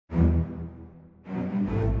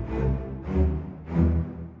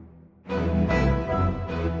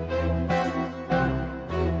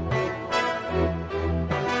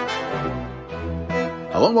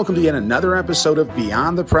Hello and welcome to yet another episode of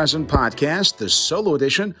Beyond the Present podcast, the solo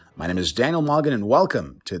edition. My name is Daniel Mulligan and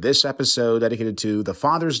welcome to this episode dedicated to the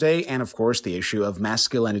Father's Day and, of course, the issue of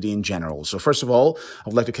masculinity in general. So first of all, I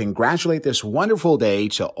would like to congratulate this wonderful day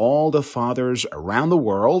to all the fathers around the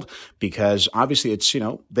world because obviously it's,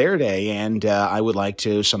 their day and I would like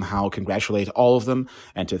to somehow congratulate all of them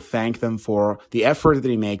and to thank them for the effort that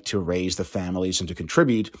they make to raise the families and to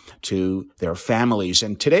contribute to their families.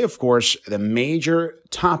 And today, of course, the major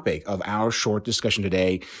topic of our short discussion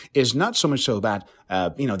today is not so much so about,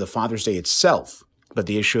 the Father's Day itself, but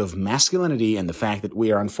the issue of masculinity and the fact that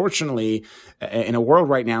we are unfortunately in a world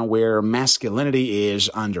right now where masculinity is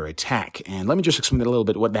under attack. And let me just explain a little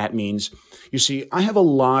bit what that means. You see, I have a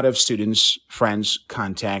lot of students, friends,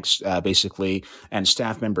 contacts, basically, and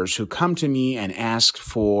staff members who come to me and ask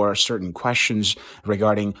for certain questions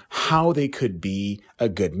regarding how they could be a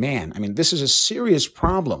good man. I mean, this is a serious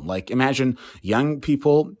problem. Like, imagine young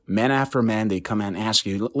people, men after men, they come and ask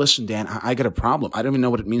you, listen, Dan, I got a problem. I don't even know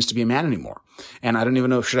what it means to be a man anymore. And I don't even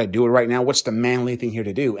know, should I do it right now? What's the manly thing here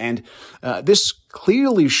to do? And this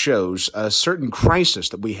clearly shows a certain crisis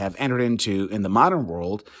that we have entered into in the modern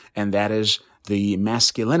world, and that is the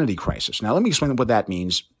masculinity crisis. Now, let me explain what that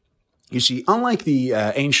means. You see, unlike the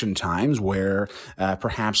ancient times where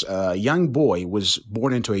perhaps a young boy was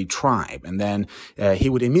born into a tribe and then he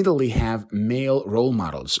would immediately have male role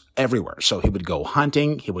models everywhere. So he would go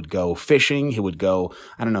hunting, he would go fishing, he would go,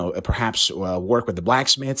 perhaps work with the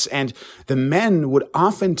blacksmiths. And the men would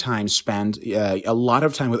oftentimes spend a lot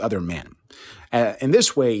of time with other men. In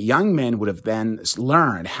this way, young men would have then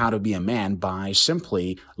learned how to be a man by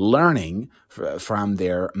simply learning from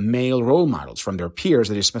their male role models, from their peers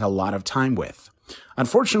that they spent a lot of time with.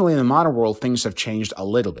 Unfortunately, in the modern world, things have changed a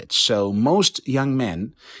little bit. So most young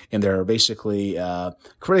men in their basically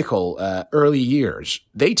critical early years,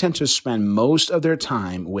 they tend to spend most of their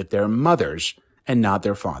time with their mothers and not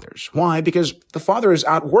their fathers. Why? Because the father is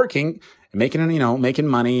out working, making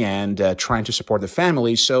money and trying to support the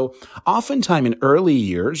family. So oftentimes in early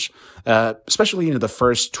years, especially the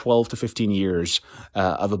first 12 to 15 years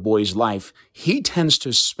of a boy's life, he tends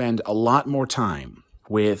to spend a lot more time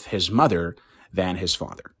with his mother than his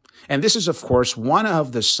father. And this is, of course, one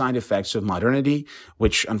of the side effects of modernity,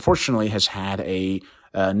 which unfortunately has had a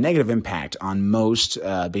negative impact on most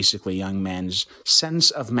basically young men's sense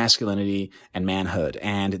of masculinity and manhood.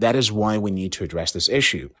 And that is why we need to address this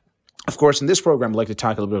issue. Of course, in this program, I'd like to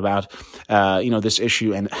talk a little bit about, this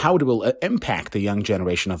issue and how it will impact the young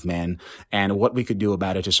generation of men and what we could do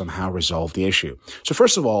about it to somehow resolve the issue. So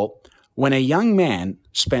first of all, when a young man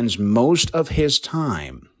spends most of his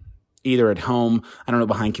time either at home,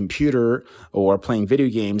 behind computer or playing video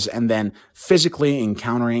games, and then physically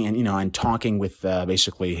encountering and talking with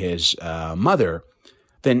basically his mother,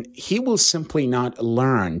 then he will simply not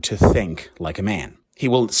learn to think like a man. He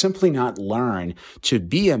will simply not learn to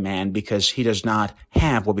be a man because he does not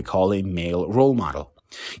have what we call a male role model.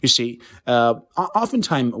 You see,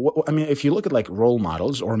 oftentimes, if you look at like role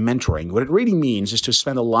models or mentoring, what it really means is to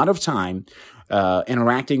spend a lot of time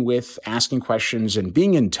interacting with, asking questions, and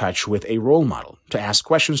being in touch with a role model, to ask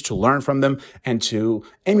questions, to learn from them, and to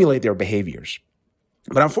emulate their behaviors.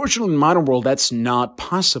 But unfortunately, in the modern world, that's not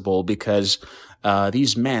possible because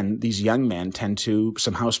these young men tend to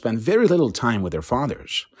somehow spend very little time with their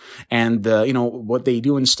fathers. And, what they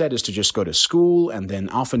do instead is to just go to school. And then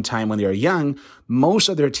oftentimes when they're young, most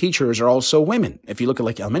of their teachers are also women. If you look at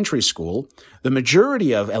like elementary school, the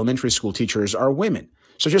majority of elementary school teachers are women.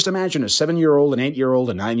 So just imagine a 7-year-old, an 8-year-old,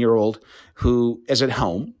 a 9-year-old who is at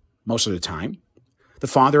home most of the time. The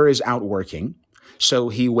father is out working. So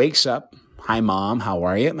he wakes up. Hi, Mom, how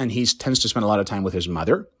are you? And he tends to spend a lot of time with his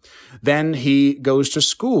mother. Then he goes to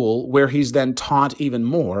school where he's then taught even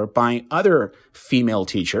more by other female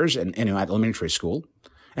teachers at elementary school.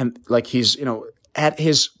 And like he's, at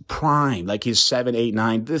his prime, like he's 7, 8,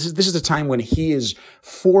 9. This is the time when he is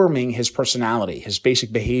forming his personality, his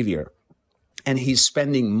basic behavior. And he's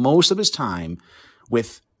spending most of his time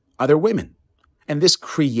with other women. And this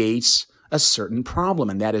creates a certain problem,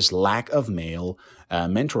 and that is lack of male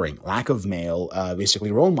mentoring, lack of male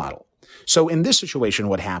basically role model. So in this situation,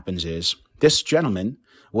 what happens is this gentleman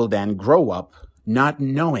will then grow up not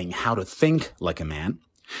knowing how to think like a man,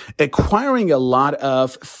 acquiring a lot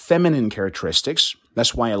of feminine characteristics.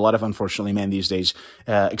 That's why a lot of, unfortunately, men these days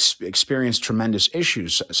experience tremendous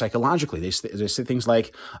issues psychologically. They say things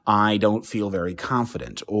like, I don't feel very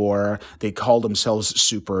confident, or they call themselves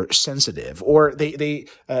super sensitive, or they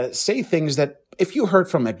say things that if you heard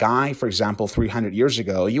from a guy, for example, 300 years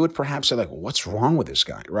ago, you would perhaps say, like, what's wrong with this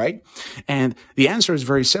guy, right? And the answer is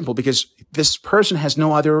very simple, because this person has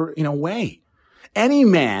no other, way. Any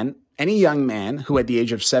young man who at the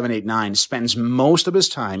age of 7, 8, 9 spends most of his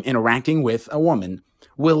time interacting with a woman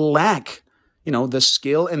will lack, the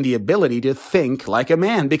skill and the ability to think like a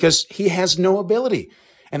man because he has no ability.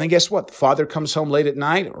 And then guess what? Father comes home late at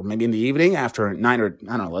night or maybe in the evening after 9 or,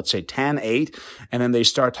 I don't know, let's say 10, 8, and then they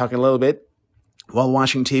start talking a little bit while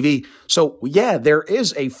watching TV. So yeah, there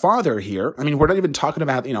is a father here. I mean, we're not even talking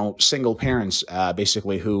about, single parents,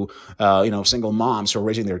 basically who, single moms who are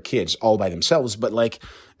raising their kids all by themselves. But like,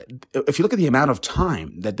 if you look at the amount of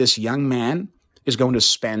time that this young man is going to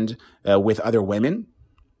spend with other women,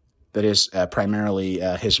 that is primarily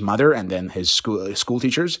his mother and then his school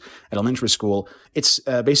teachers at elementary school, it's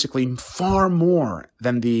basically far more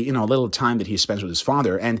than the, little time that he spends with his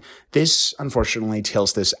father. And this, unfortunately,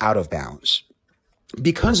 tilts this out of balance.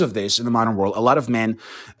 Because of this, in the modern world, a lot of men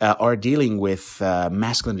are dealing with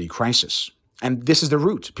masculinity crisis. And this is the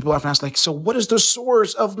root. People often ask, so what is the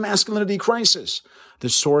source of masculinity crisis? The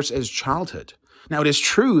source is childhood. Now, it is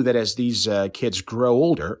true that as these kids grow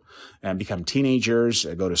older and become teenagers,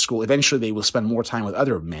 go to school, eventually they will spend more time with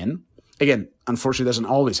other men. Again, unfortunately, it doesn't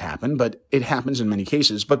always happen, but it happens in many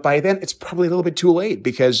cases. But by then, it's probably a little bit too late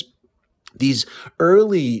because these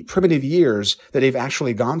early primitive years that they've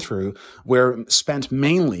actually gone through were spent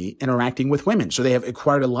mainly interacting with women. So they have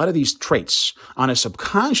acquired a lot of these traits on a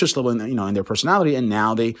subconscious level, in their personality, and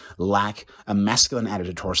now they lack a masculine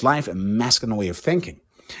attitude towards life, a masculine way of thinking.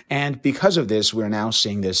 And because of this, we're now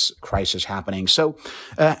seeing this crisis happening. So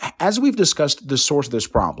as we've discussed the source of this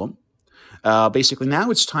problem, basically now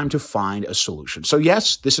it's time to find a solution. So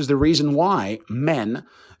yes, this is the reason why men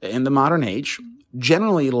in the modern age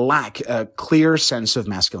generally lack a clear sense of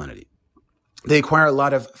masculinity. They acquire a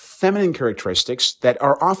lot of feminine characteristics that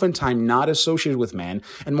are oftentimes not associated with men,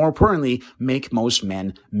 and more importantly, make most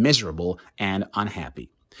men miserable and unhappy.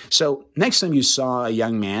 So next time you saw a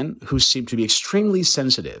young man who seemed to be extremely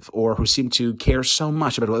sensitive or who seemed to care so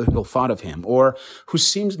much about what people thought of him or who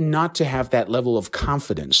seemed not to have that level of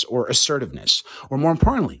confidence or assertiveness, or more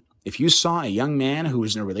importantly, if you saw a young man who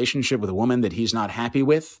is in a relationship with a woman that he's not happy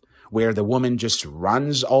with, where the woman just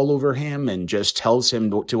runs all over him and just tells him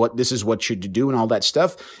this is what you should do and all that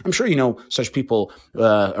stuff. I'm sure you know such people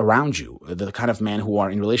around you, the kind of men who are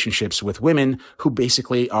in relationships with women who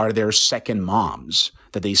basically are their second moms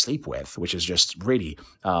that they sleep with, which is just really,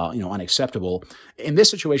 unacceptable. In this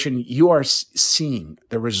situation, you are seeing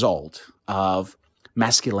the result of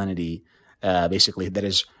masculinity, basically, that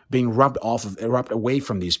is being rubbed away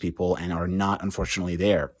from these people and are not, unfortunately,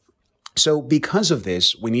 there. So because of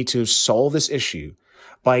this, we need to solve this issue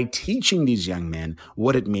by teaching these young men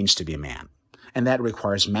what it means to be a man. And that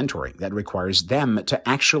requires mentoring. That requires them to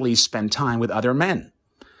actually spend time with other men.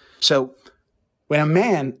 So when a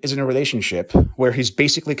man is in a relationship where he's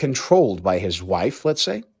basically controlled by his wife, let's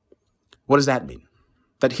say, what does that mean?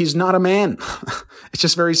 That he's not a man. It's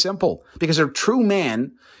just very simple. Because a true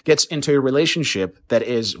man gets into a relationship that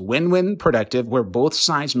is win-win productive, where both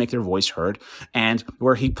sides make their voice heard and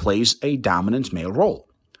where he plays a dominant male role.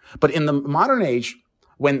 But in the modern age,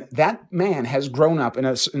 when that man has grown up in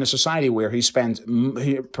a society where he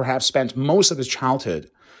perhaps spent most of his childhood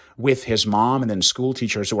with his mom and then school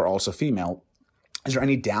teachers who are also female, is there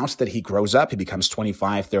any doubt that he grows up, he becomes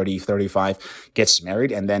 25, 30, 35, gets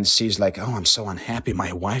married, and then sees I'm so unhappy.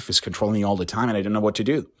 My wife is controlling me all the time and I don't know what to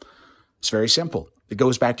do. It's very simple. It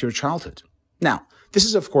goes back to your childhood. Now, this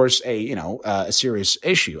is, of course, a serious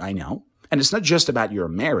issue, I know. And it's not just about your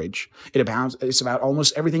marriage. It's about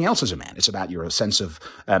almost everything else as a man. It's about your sense of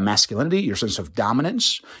masculinity, your sense of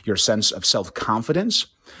dominance, your sense of self-confidence,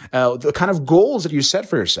 the kind of goals that you set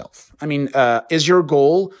for yourself. I mean, is your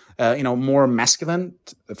goal, more masculine,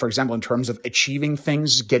 for example, in terms of achieving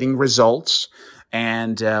things, getting results,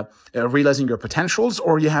 and realizing your potentials,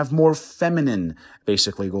 or you have more feminine,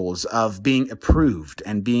 basically, goals of being approved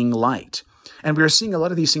and being liked? And we're seeing a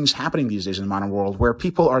lot of these things happening these days in the modern world where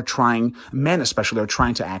men especially, are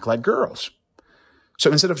trying to act like girls.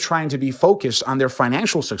 So instead of trying to be focused on their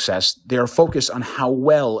financial success, they are focused on how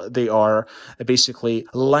well they are basically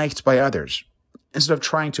liked by others. Instead of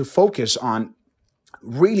trying to focus on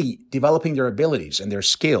really developing their abilities and their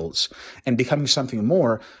skills and becoming something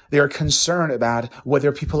more, they are concerned about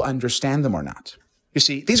whether people understand them or not. You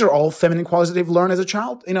see, these are all feminine qualities that they've learned as a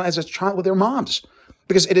child with their moms.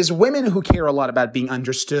 Because it is women who care a lot about being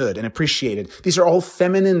understood and appreciated. These are all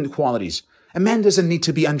feminine qualities. A man doesn't need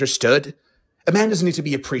to be understood. A man doesn't need to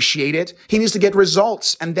be appreciated. He needs to get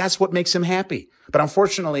results, and that's what makes him happy. But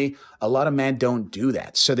unfortunately, a lot of men don't do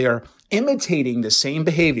that. So they are imitating the same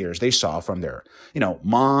behaviors they saw from their,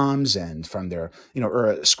 moms and from their,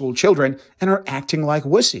 school children, and are acting like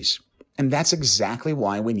wussies. And that's exactly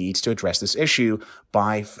why we need to address this issue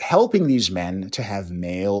by helping these men to have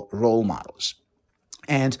male role models.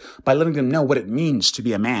 And by letting them know what it means to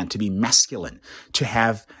be a man, to be masculine, to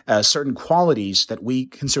have certain qualities that we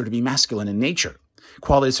consider to be masculine in nature.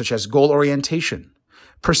 Qualities such as goal orientation,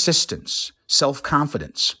 persistence,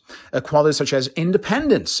 self-confidence, qualities such as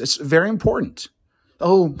independence. It's very important.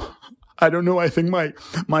 Oh, I don't know. I think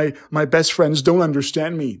my best friends don't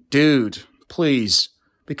understand me. Dude, please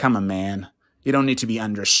become a man. You don't need to be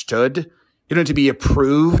understood. You don't need to be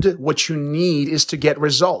approved. What you need is to get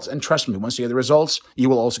results. And trust me, once you get the results, you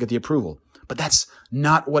will also get the approval. But that's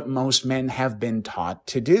not what most men have been taught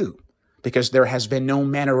to do, because there has been no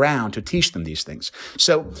man around to teach them these things.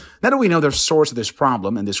 So now that we know the source of this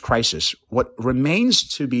problem and this crisis, what remains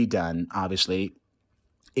to be done, obviously,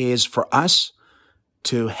 is for us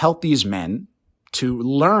to help these men to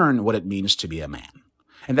learn what it means to be a man.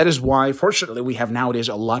 And that is why, fortunately, we have nowadays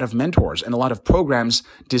a lot of mentors and a lot of programs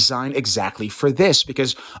designed exactly for this,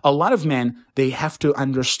 because a lot of men, they have to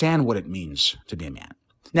understand what it means to be a man.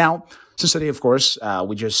 Now, since today, of course,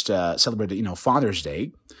 we just celebrated, Father's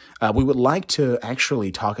Day, we would like to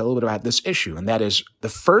actually talk a little bit about this issue. And that is the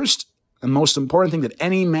first and most important thing that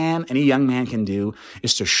any man, any young man can do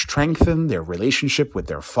is to strengthen their relationship with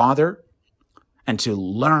their father and to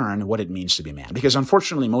learn what it means to be a man. Because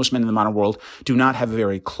unfortunately, most men in the modern world do not have a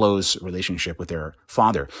very close relationship with their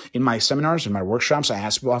father. In my seminars, in my workshops, I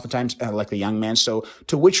ask people oftentimes, like the young man, so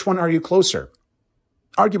to which one are you closer?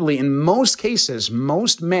 Arguably, in most cases,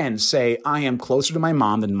 most men say, I am closer to my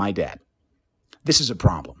mom than my dad. This is a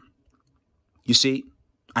problem. You see,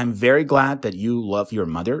 I'm very glad that you love your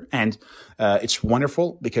mother, and it's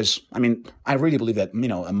wonderful because, I really believe that,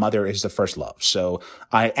 a mother is the first love. So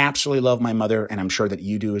I absolutely love my mother, and I'm sure that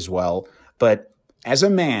you do as well. But as a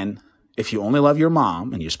man, if you only love your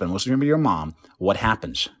mom and you spend most of your time with your mom, what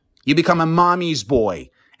happens? You become a mommy's boy,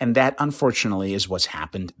 and that, unfortunately, is what's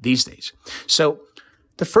happened these days. So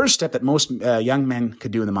the first step that most young men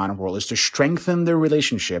could do in the modern world is to strengthen their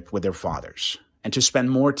relationship with their fathers and to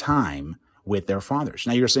spend more time with their fathers.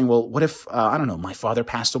 Now you're saying, well, what if, my father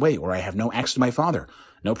passed away or I have no access to my father?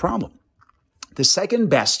 No problem. The second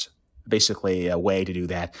best, basically, way to do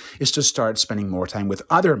that is to start spending more time with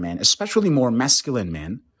other men, especially more masculine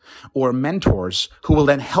men or mentors who will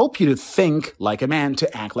then help you to think like a man,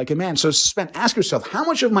 to act like a man. So ask yourself, how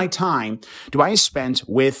much of my time do I spend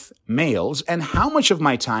with males and how much of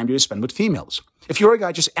my time do you spend with females? If you're a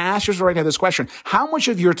guy, just ask yourself right now this question. How much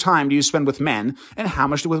of your time do you spend with men and how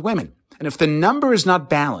much do you with women? And if the number is not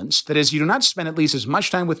balanced, that is, you do not spend at least as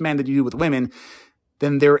much time with men that you do with women,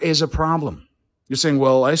 then there is a problem. You're saying,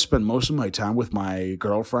 well, I spend most of my time with my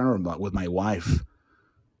girlfriend or with my wife.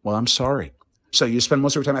 Well, I'm sorry. So you spend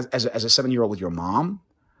most of your time as a 7-year-old with your mom,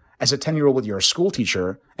 as a 10-year-old with your school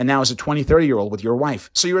teacher, and now as a 20, 30-year-old with your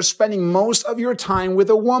wife. So you're spending most of your time with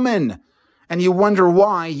a woman. And you wonder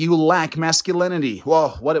why you lack masculinity.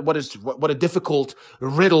 Well, what a difficult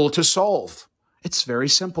riddle to solve. It's very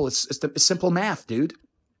simple. It's simple math, dude.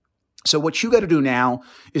 So what you got to do now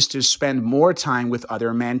is to spend more time with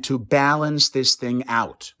other men to balance this thing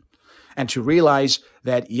out and to realize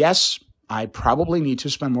that, yes, I probably need to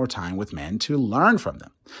spend more time with men to learn from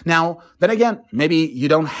them. Now, then again, maybe you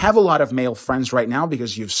don't have a lot of male friends right now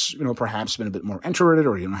because you've, perhaps been a bit more introverted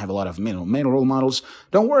or you don't have a lot of male role models.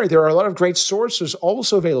 Don't worry. There are a lot of great sources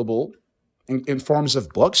also available in forms of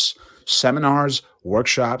books, seminars,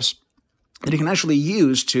 workshops that you can actually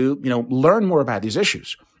use to, learn more about these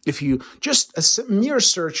issues. If you just a mere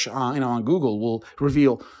search on Google will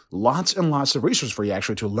reveal lots and lots of resources for you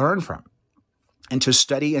actually to learn from and to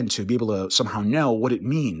study and to be able to somehow know what it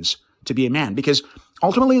means to be a man. Because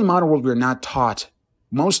ultimately in the modern world, we're not taught,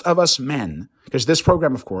 most of us men, because this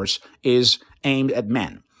program, of course, is aimed at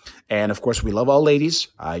men. And of course, we love all ladies.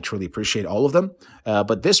 I truly appreciate all of them.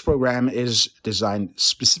 But this program is designed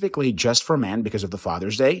specifically just for men because of the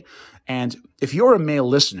Father's Day. And if you're a male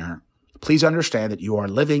listener, please understand that you are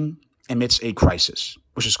living amidst a crisis,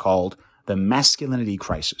 which is called the masculinity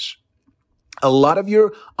crisis. A lot of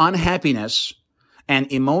your unhappiness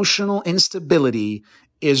and emotional instability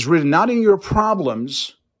is rooted not in your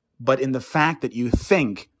problems, but in the fact that you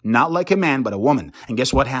think not like a man, but a woman. And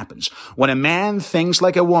guess what happens? When a man thinks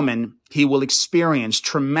like a woman, he will experience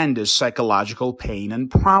tremendous psychological pain and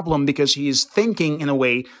problem because he is thinking in a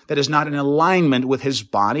way that is not in alignment with his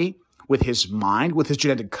body, with his mind, with his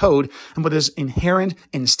genetic code, and with his inherent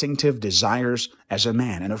instinctive desires as a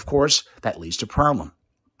man. And of course, that leads to problem.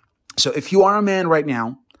 So if you are a man right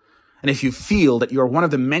now, and if you feel that you're one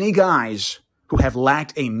of the many guys who have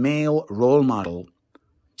lacked a male role model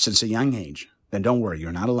since a young age, then don't worry,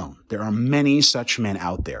 you're not alone. There are many such men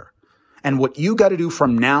out there. And what you got to do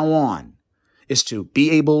from now on is to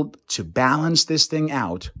be able to balance this thing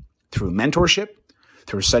out through mentorship,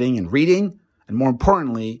 through studying and reading, and more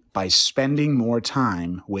importantly, by spending more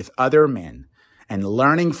time with other men and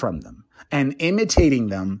learning from them and imitating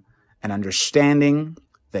them and understanding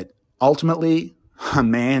that ultimately a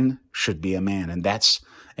man should be a man. And that's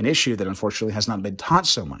an issue that unfortunately has not been taught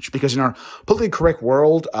so much, because in our politically correct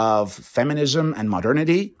world of feminism and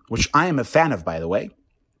modernity, which I am a fan of, by the way,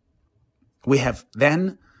 we have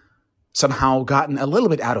then somehow gotten a little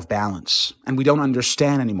bit out of balance, and we don't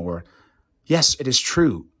understand anymore. Yes, it is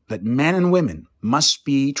true that men and women must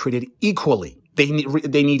be treated equally. They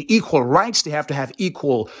need equal rights. They have to have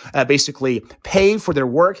equal, basically, pay for their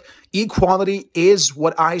work. Equality is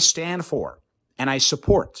what I stand for and I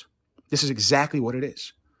support. This is exactly what it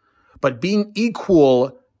is. But being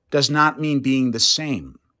equal does not mean being the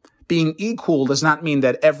same. Being equal does not mean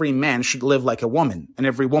that every man should live like a woman and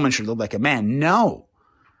every woman should live like a man. No.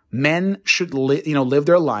 Men should live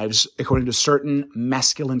their lives according to certain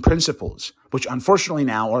masculine principles, which unfortunately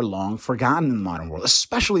now are long forgotten in the modern world,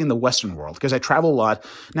 especially in the Western world, because I travel a lot.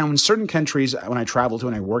 Now, in certain countries, when I travel to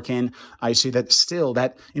and I work in, I see that still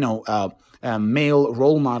that, male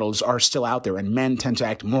role models are still out there and men tend to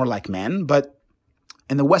act more like men. But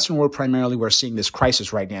in the Western world, primarily, we're seeing this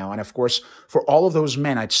crisis right now. And of course, for all of those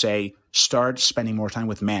men, I'd say start spending more time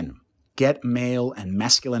with men. Get male and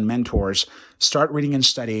masculine mentors, start reading and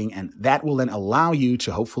studying, and that will then allow you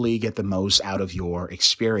to hopefully get the most out of your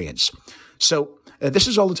experience. So this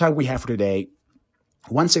is all the time we have for today.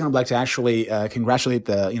 Once again, I'd like to actually congratulate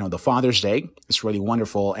the Father's Day. It's really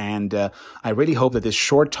wonderful, and I really hope that this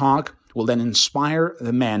short talk will then inspire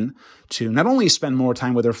the men to not only spend more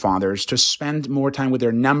time with their fathers, to spend more time with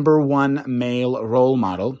their number one male role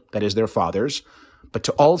model, that is their fathers, but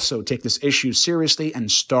to also take this issue seriously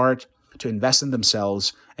and start to invest in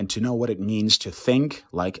themselves and to know what it means to think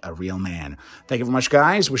like a real man. Thank you very much,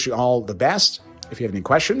 guys. Wish you all the best. If you have any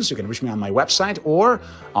questions, you can reach me on my website or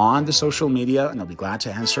on the social media, and I'll be glad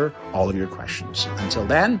to answer all of your questions. Until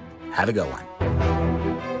then, have a good one.